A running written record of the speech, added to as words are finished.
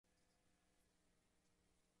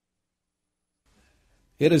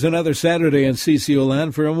It is another Saturday in CCO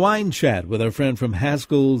land for a wine chat with our friend from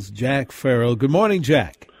Haskell's, Jack Farrell. Good morning,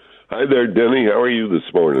 Jack. Hi there, Denny. How are you this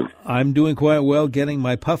morning? I'm doing quite well, getting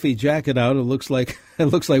my puffy jacket out. It looks like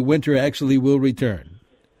winter actually will return.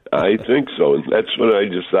 I think so, and that's what I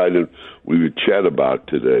decided we would chat about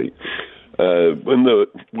today. When the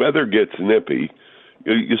weather gets nippy,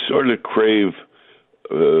 you sort of crave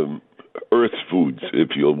earth foods, if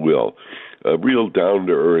you will. A real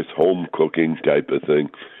down-to-earth home cooking type of thing,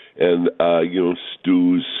 and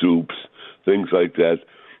stews, soups, things like that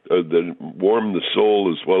that warm the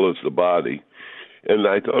soul as well as the body. And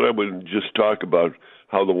I thought I would just talk about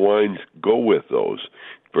how the wines go with those.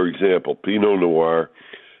 For example, Pinot Noir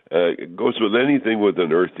goes with anything with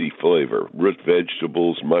an earthy flavor, root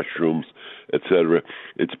vegetables, mushrooms, etc.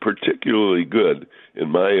 It's particularly good, in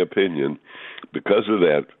my opinion, because of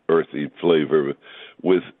that earthy flavor,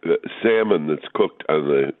 with salmon that's cooked on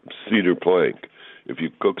the cedar plank. If you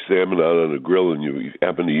cook salmon out on a grill and you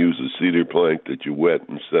happen to use a cedar plank that you wet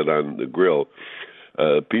and set on the grill,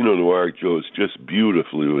 Pinot Noir goes just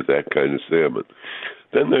beautifully with that kind of salmon.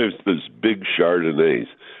 Then there's this big Chardonnays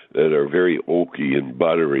that are very oaky and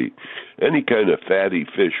buttery. Any kind of fatty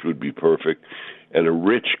fish would be perfect, and a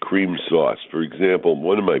rich cream sauce. For example,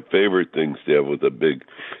 one of my favorite things to have with a big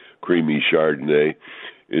creamy Chardonnay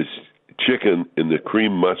is chicken in the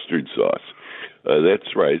cream mustard sauce.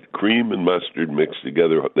 That's right, cream and mustard mixed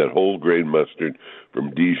together, that whole grain mustard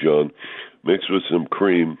from Dijon, mixed with some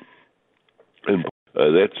cream. And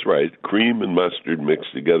that's right, cream and mustard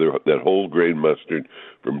mixed together, that whole grain mustard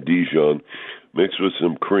from Dijon, mixed with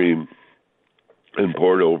some cream and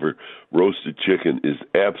poured over roasted chicken is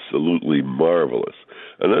absolutely marvelous.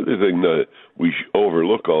 Another thing that we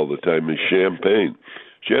overlook all the time is champagne.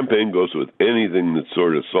 Champagne goes with anything that's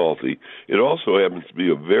sort of salty. It also happens to be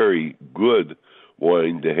a very good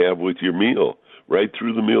wine to have with your meal. Right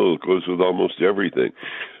through the meal, it goes with almost everything.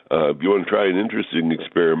 If you want to try an interesting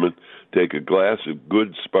experiment, take a glass of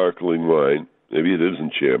good sparkling wine, maybe it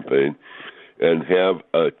isn't champagne, and have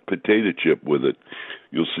a potato chip with it.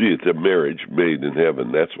 You'll see it's a marriage made in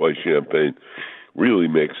heaven. That's why champagne really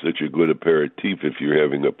makes such a good aperitif if you're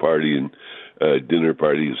having a party and dinner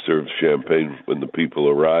party. You serve champagne when the people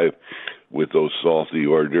arrive with those salty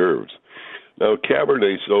hors d'oeuvres. Now,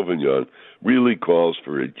 Cabernet Sauvignon really calls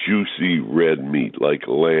for a juicy red meat like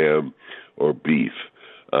lamb or beef.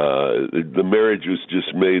 The marriage was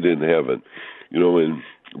just made in heaven. You know, in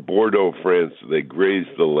Bordeaux, France, they graze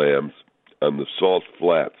the lambs on the salt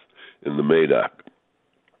flats in the Medoc.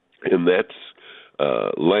 And that's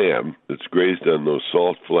lamb that's grazed on those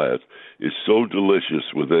salt flats is so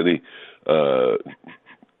delicious with any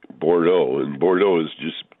Bordeaux. And Bordeaux is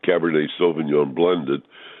just Cabernet Sauvignon blended,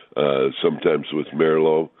 sometimes with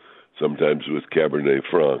Merlot, sometimes with Cabernet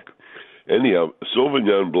Franc. Anyhow,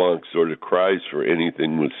 Sauvignon Blanc sort of cries for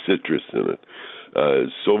anything with citrus in it.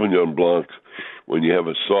 Sauvignon Blanc, when you have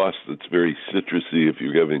a sauce that's very citrusy, if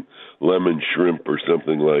you're having lemon shrimp or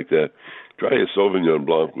something like that, try a Sauvignon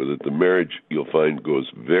Blanc with it. The marriage, you'll find,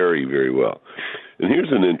 goes very, very well. And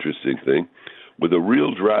here's an interesting thing. With a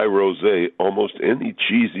real dry rosé, almost any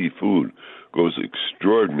cheesy food goes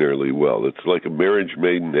extraordinarily well. It's like a marriage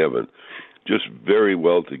made in heaven, just very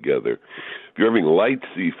well together. If you're having light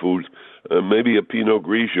seafood, maybe a Pinot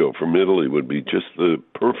Grigio from Italy would be just the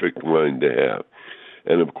perfect wine to have.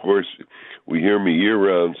 And, of course, we hear me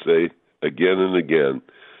year-round say, again and again,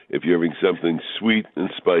 if you're having something sweet and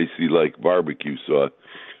spicy like barbecue sauce,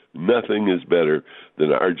 nothing is better than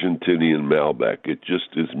Argentinian Malbec. It just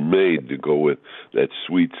is made to go with that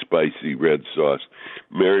sweet, spicy red sauce.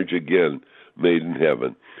 Marriage, again, made in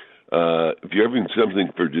heaven. If you're having something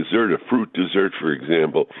for dessert, a fruit dessert, for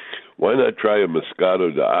example, why not try a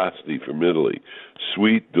Moscato d'Asti from Italy?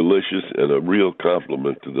 Sweet, delicious, and a real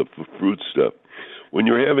compliment to the fruit stuff. When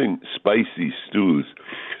you're having spicy stews,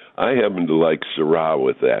 I happen to like Syrah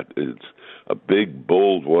with that. It's a big,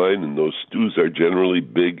 bold wine, and those stews are generally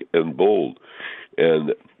big and bold.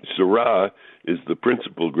 And Syrah is the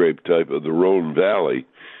principal grape type of the Rhone Valley.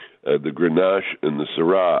 The Grenache and the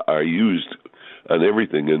Syrah are used on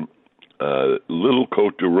everything, and little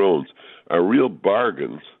Côte de Rhônes are real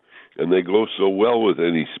bargains, and they go so well with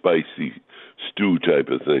any spicy stew type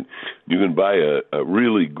of thing. You can buy a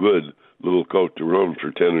really good little Côte de Rhône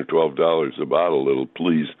for $10 or $12 a bottle. It'll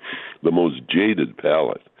please the most jaded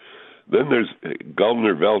palate. Then there's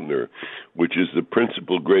Gallner Veltliner, which is the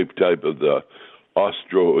principal grape type of the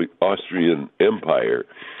Austrian Empire.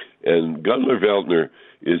 And Gallner Veltliner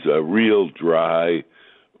is a real dry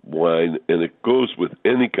wine, and it goes with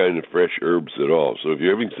any kind of fresh herbs at all. So if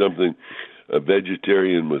you're having something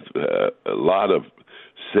vegetarian with a lot of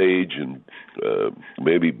sage and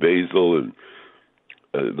maybe basil and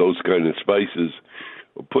those kind of spices.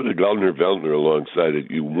 Put a Gallner Veltliner alongside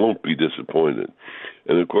it. You won't be disappointed.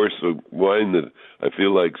 And, of course, the wine that I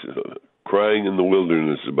feel like crying in the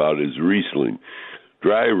wilderness about is Riesling.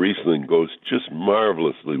 Dry Riesling goes just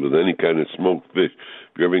marvelously with any kind of smoked fish.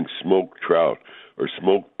 If you're having smoked trout or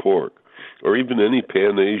smoked pork or even any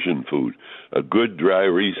Pan-Asian food, a good dry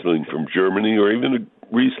Riesling from Germany or even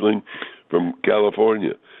a Riesling from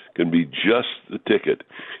California can be just the ticket.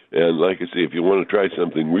 And like I say, if you want to try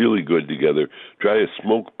something really good together, try a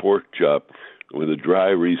smoked pork chop with a dry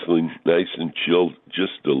Riesling, nice and chilled,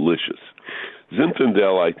 just delicious.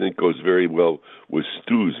 Zinfandel, I think, goes very well with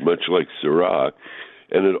stews, much like Syrah.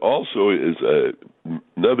 And it also is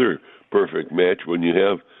another perfect match when you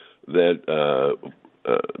have that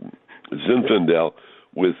Zinfandel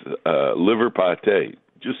with liver pate.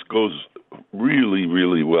 Just goes really,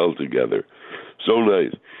 really well together. So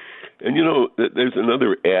nice. And, you know, there's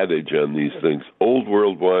another adage on these things. Old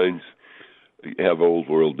world wines have old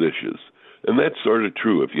world dishes. And that's sort of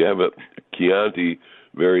true. If you have a Chianti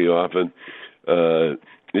very often,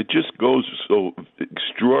 it just goes so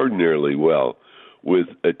extraordinarily well with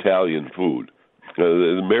Italian food.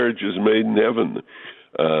 The marriage is made in heaven.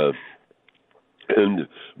 And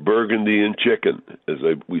Burgundy and chicken, as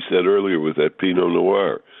we said earlier with that Pinot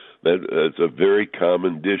Noir. That's a very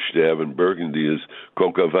common dish to have in Burgundy is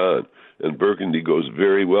coq au vin. And Burgundy goes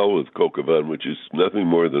very well with coq au vin, which is nothing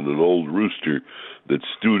more than an old rooster that's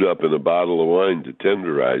stewed up in a bottle of wine to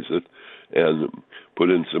tenderize it and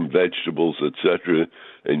put in some vegetables, etc.,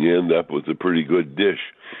 and you end up with a pretty good dish.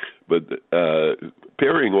 But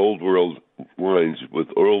pairing old world wines with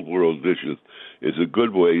old world dishes is a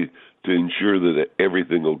good way to ensure that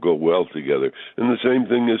everything will go well together. And the same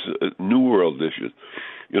thing is new world dishes.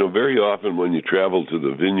 You know, very often when you travel to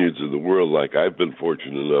the vineyards of the world, like I've been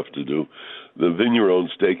fortunate enough to do, the vignerons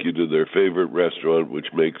take you to their favorite restaurant, which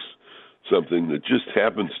makes something that just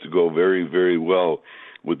happens to go very, very well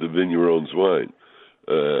with the vigneron's wine.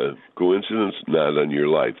 Coincidence? Not on your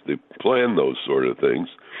life. They plan those sort of things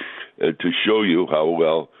to show you how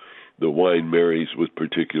well the wine marries with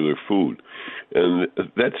particular food. And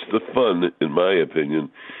that's the fun, in my opinion,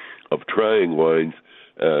 of trying wines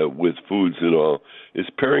with foods and all, is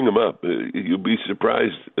pairing them up. You'll be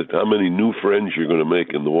surprised at how many new friends you're going to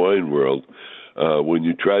make in the wine world when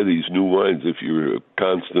you try these new wines. If you're a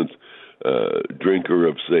constant drinker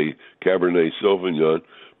of, say, Cabernet Sauvignon,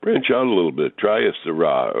 branch out a little bit. Try a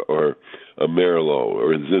Syrah or a Merlot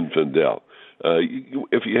or a Zinfandel.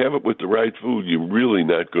 If you have it with the right food, you're really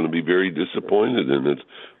not going to be very disappointed in it.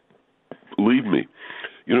 Believe me.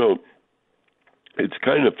 You know, it's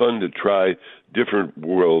kind of fun to try different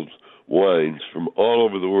world wines from all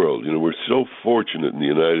over the world. You know, we're so fortunate in the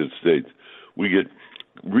United States. We get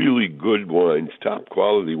really good wines, top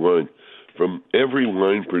quality wine from every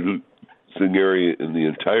wine producing area in the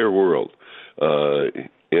entire world.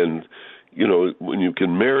 And, you know, when you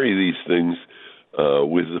can marry these things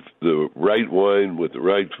with the right wine, with the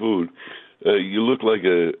right food, you look like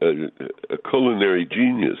a culinary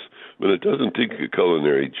genius, but it doesn't take a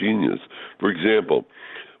culinary genius. For example,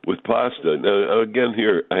 with pasta, now again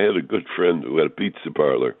here, I had a good friend who had a pizza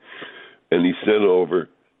parlor, and he sent over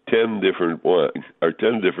 10 different wines, or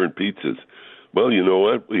 10 different pizzas. Well, you know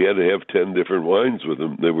what? We had to have 10 different wines with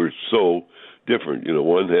them. They were so different. You know,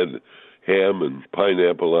 one had ham and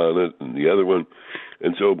pineapple on it, and the other one,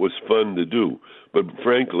 and so it was fun to do. But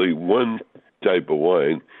frankly, one type of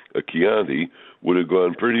wine, a Chianti, would have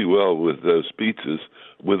gone pretty well with those pizzas,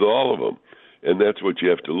 with all of them. And that's what you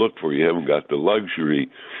have to look for. You haven't got the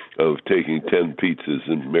luxury of taking 10 pizzas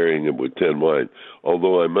and marrying them with 10 wine.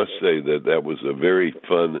 Although I must say that that was a very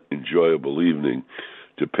fun, enjoyable evening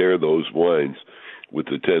to pair those wines with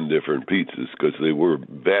the 10 different pizzas, because they were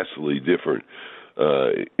vastly different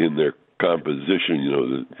in their composition. You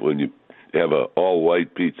know, when you have a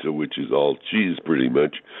all-white pizza, which is all cheese pretty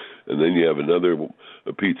much, and then you have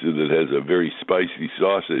a pizza that has a very spicy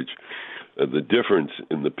sausage. The difference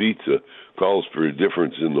in the pizza calls for a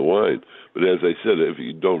difference in the wine. But as I said, if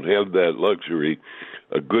you don't have that luxury,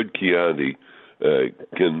 a good Chianti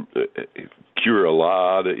can cure a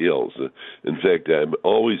lot of ills. In fact, I'm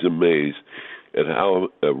always amazed at how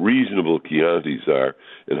reasonable Chiantis are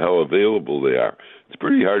and how available they are. It's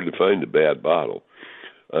pretty hard to find a bad bottle.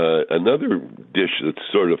 Another dish that's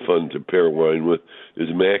sort of fun to pair wine with is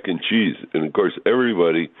mac and cheese. And, of course,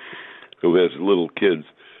 everybody who has little kids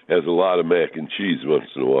has a lot of mac and cheese once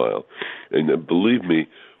in a while. And believe me,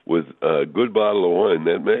 with a good bottle of wine,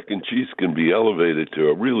 that mac and cheese can be elevated to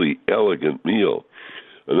a really elegant meal.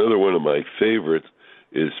 Another one of my favorites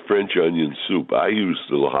is French onion soup. I use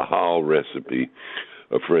the La Halle recipe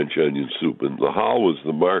of French onion soup, and La Halle was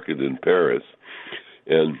the market in Paris,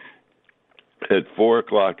 and at 4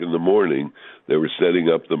 o'clock in the morning, they were setting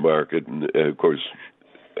up the market, and of course,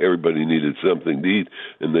 everybody needed something to eat,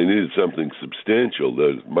 and they needed something substantial.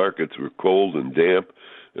 The markets were cold and damp,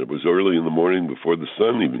 and it was early in the morning before the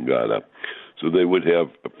sun even got up. So they would have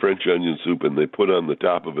a French onion soup, and they put on the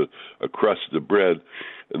top of it a crust of bread,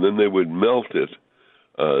 and then they would melt it,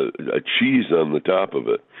 a cheese on the top of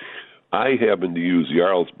it. I happen to use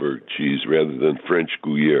Jarlsberg cheese rather than French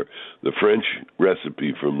Gruyere. The French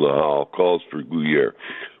recipe from La Halle calls for Gruyere.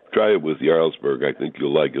 Try it with Jarlsberg. I think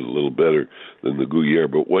you'll like it a little better than the Gruyere.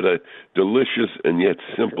 But what a delicious and yet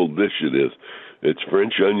simple dish it is. It's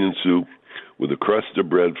French onion soup with a crust of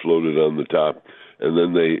bread floated on the top, and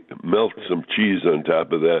then they melt some cheese on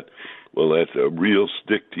top of that. Well, that's a real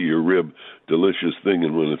stick-to-your-rib, delicious thing.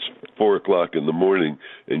 And when it's 4 o'clock in the morning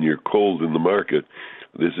and you're cold in the market,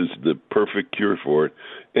 this is the perfect cure for it.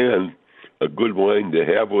 And a good wine to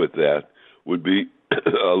have with that would be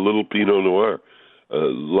a little Pinot Noir. A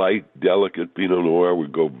light, delicate Pinot Noir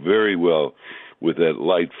would go very well with that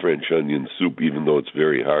light French onion soup, even though it's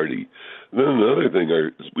very hearty. And then another thing,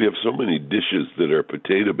 we have so many dishes that are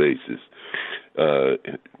potato bases,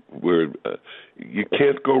 where you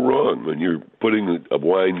can't go wrong when you're putting a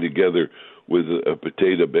wine together with a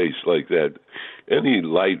potato base like that. Any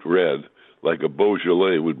light red, like a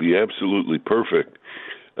Beaujolais, would be absolutely perfect.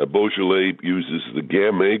 A Beaujolais uses the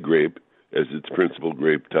Gamay grape as its principal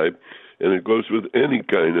grape type, and it goes with any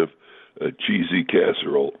kind of cheesy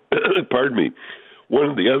casserole. Pardon me. One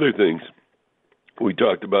of the other things we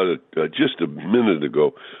talked about it just a minute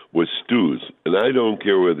ago was stews, and I don't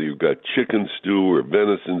care whether you've got chicken stew or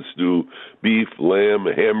venison stew, beef, lamb,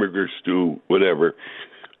 hamburger stew, whatever.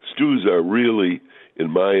 Stews are really,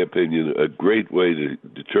 in my opinion, a great way to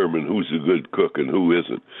determine who's a good cook and who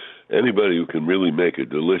isn't. Anybody who can really make a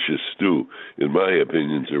delicious stew, in my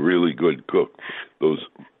opinion, is a really good cook. Those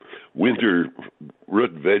winter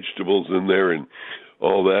root vegetables in there and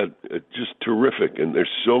all that, just terrific. And there's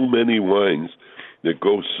so many wines that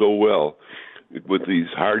go so well with these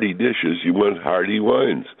hearty dishes. You want hearty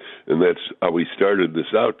wines. And that's how we started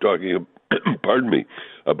this out, talking,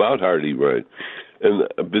 about hearty wine. And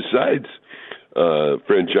besides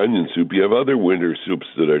French onion soup, you have other winter soups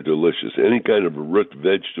that are delicious. Any kind of root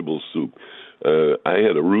vegetable soup. I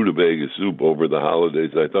had a rutabaga soup over the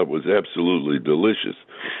holidays I thought was absolutely delicious.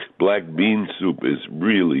 Black bean soup is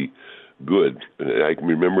really good. I can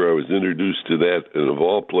remember I was introduced to that, and of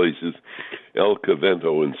all places, El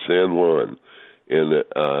Convento in San Juan. And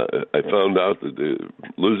I found out that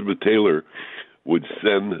Elizabeth Taylor would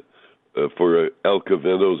send for El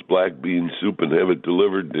Convento's black bean soup and have it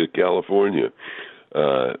delivered to California.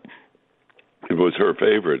 It was her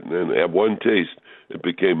favorite, and at one taste, it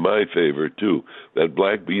became my favorite, too. That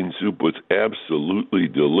black bean soup was absolutely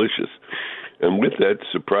delicious. And with that,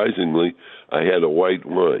 surprisingly, I had a white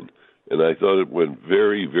wine. And I thought it went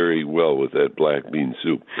very, very well with that black bean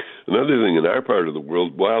soup. Another thing, in our part of the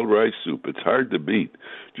world, wild rice soup. It's hard to beat.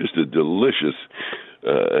 Just a delicious,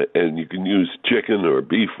 and you can use chicken or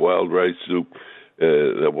beef wild rice soup.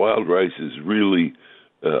 The wild rice is really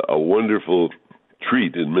a wonderful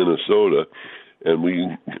treat in Minnesota. And we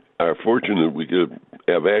are fortunate we could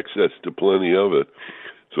have access to plenty of it.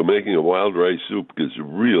 So making a wild rice soup is a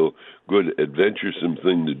real good adventuresome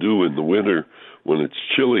thing to do in the winter when it's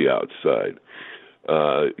chilly outside.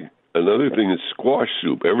 Another thing is squash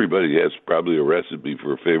soup. Everybody has probably a recipe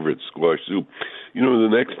for a favorite squash soup. You know,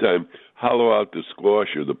 the next time, hollow out the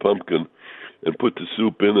squash or the pumpkin and put the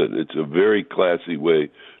soup in it. It's a very classy way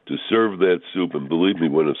to serve that soup. And believe me,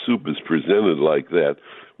 when a soup is presented like that,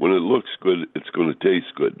 when it looks good, it's going to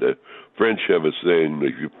taste good. The French have a saying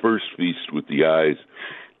that you first feast with the eyes,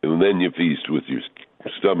 and then you feast with your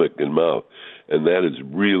stomach and mouth. And that is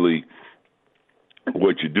really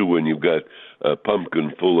what you do when you've got a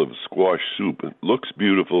pumpkin full of squash soup. It looks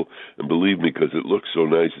beautiful, and believe me, because it looks so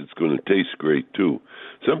nice, it's going to taste great, too.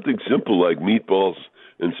 Something simple like meatballs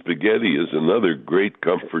and spaghetti is another great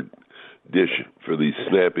comfort dish for these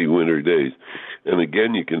snappy winter days. And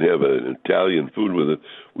again, you can have an Italian food with it.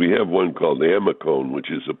 We have one called amicone,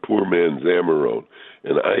 which is a poor man's Amarone.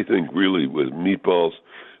 And I think really with meatballs,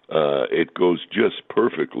 it goes just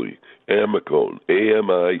perfectly. Amicone,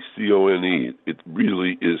 A-M-I-C-O-N-E. It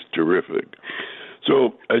really is terrific.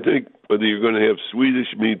 So I think whether you're going to have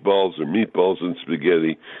Swedish meatballs or meatballs and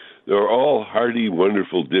spaghetti, they're all hearty,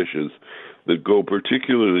 wonderful dishes that go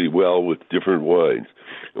particularly well with different wines.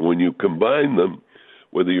 And when you combine them,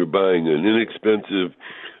 whether you're buying an inexpensive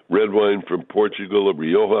red wine from Portugal, a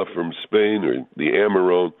Rioja from Spain, or the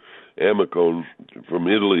Amicone from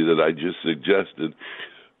Italy that I just suggested.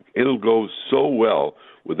 It'll go so well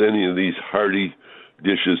with any of these hearty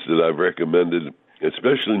dishes that I've recommended,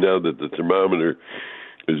 especially now that the thermometer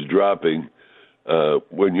is dropping.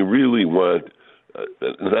 When you really want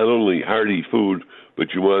not only hearty food,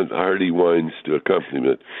 but you want hearty wines to accompany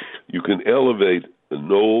it, you can elevate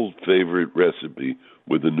an old favorite recipe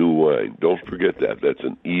with a new wine. Don't forget that. That's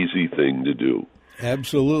an easy thing to do.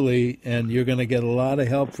 Absolutely, and you're going to get a lot of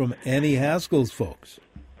help from any Haskell's folks.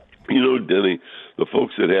 You know, Denny, the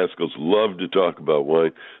folks at Haskell's love to talk about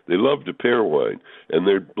wine. They love to pair wine, and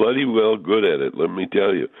they're bloody well good at it, let me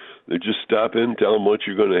tell you. They just stop in, tell them what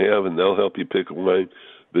you're going to have, and they'll help you pick a wine.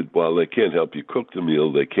 But while they can't help you cook the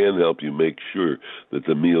meal, they can help you make sure that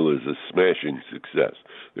the meal is a smashing success.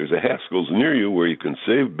 There's a Haskell's near you where you can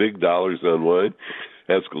save big dollars on wine.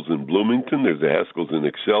 Haskell's in Bloomington. There's a Haskell's in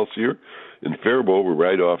Excelsior. In Faribault, we're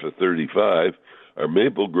right off of 35. Our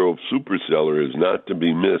Maple Grove Super Cellar is not to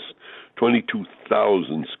be missed.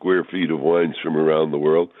 22,000 square feet of wines from around the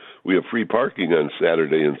world. We have free parking on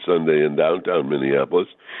Saturday and Sunday in downtown Minneapolis.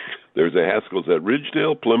 There's a Haskell's at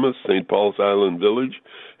Ridgedale, Plymouth, St. Paul's Island Village,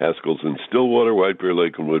 Haskell's in Stillwater, White Bear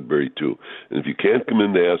Lake, and Woodbury, too. And if you can't come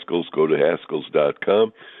into Haskell's, go to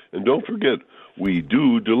Haskells.com. And don't forget, we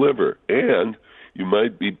do deliver. And you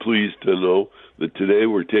might be pleased to know that today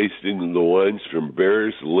we're tasting the wines from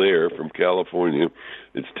Bear's Lair from California.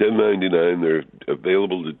 It's $10.99. They're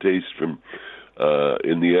available to taste from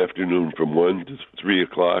in the afternoon from 1 to 3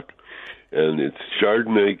 o'clock. And it's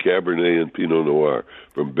Chardonnay, Cabernet, and Pinot Noir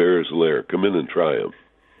from Bear's Lair. Come in and try them.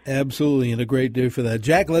 Absolutely, and a great day for that.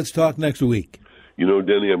 Jack, let's talk next week. You know,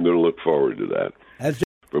 Denny, I'm going to look forward to that. That's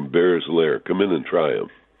from Bear's Lair. Come in and try them.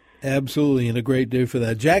 Absolutely, and a great day for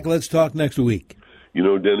that. Jack, let's talk next week. You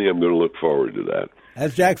know, Denny, I'm going to look forward to that.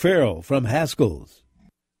 That's Jack Farrell from Haskell's.